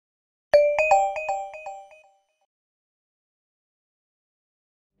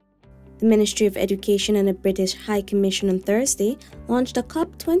The Ministry of Education and the British High Commission on Thursday launched a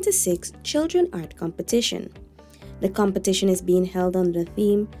COP26 Children Art Competition. The competition is being held under the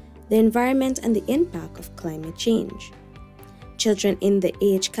theme, The Environment and the Impact of Climate Change. Children in the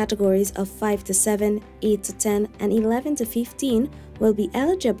age categories of 5 to 7, 8 to 10, and 11 to 15 will be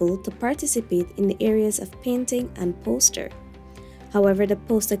eligible to participate in the areas of painting and poster. However, the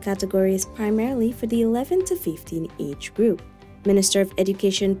poster category is primarily for the 11 to 15 age group. Minister of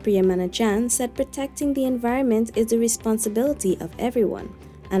Education Priya Manachan said protecting the environment is the responsibility of everyone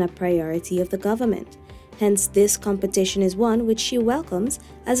and a priority of the government. Hence, this competition is one which she welcomes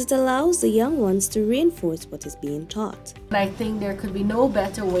as it allows the young ones to reinforce what is being taught. I think there could be no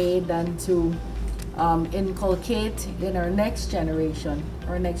better way than to inculcate in our next generation,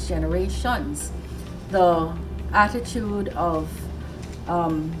 or next generations, the attitude of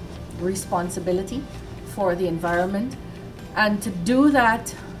responsibility for the environment. And to do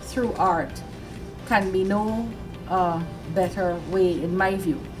that through art can be no better way, in my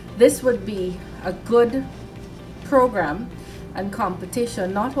view. This would be a good program and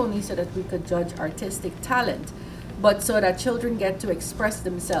competition, not only so that we could judge artistic talent, but so that children get to express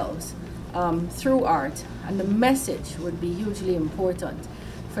themselves through art. And the message would be hugely important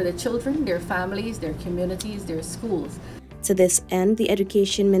for the children, their families, their communities, their schools. To this end, the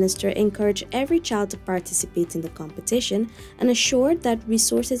Education Minister encouraged every child to participate in the competition and assured that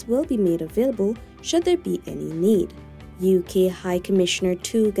resources will be made available should there be any need. UK High Commissioner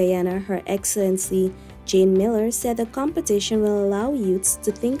to Guyana, Her Excellency Jane Miller, said the competition will allow youths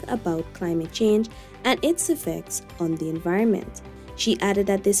to think about climate change and its effects on the environment. She added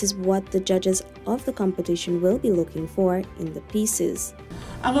that this is what the judges of the competition will be looking for in the pieces.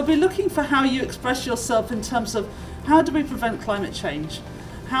 And we'll be looking for how you express yourself in terms of how do we prevent climate change?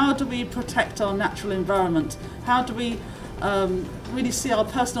 How do we protect our natural environment? How do we really see our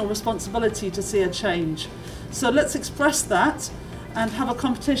personal responsibility to see a change? So let's express that and have a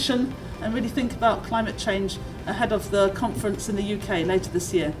competition and really think about climate change ahead of the conference in the UK later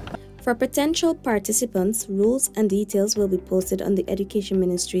this year. For potential participants, rules and details will be posted on the Education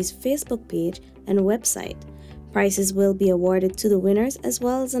Ministry's Facebook page and website. Prizes will be awarded to the winners as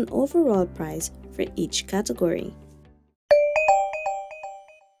well as an overall prize for each category.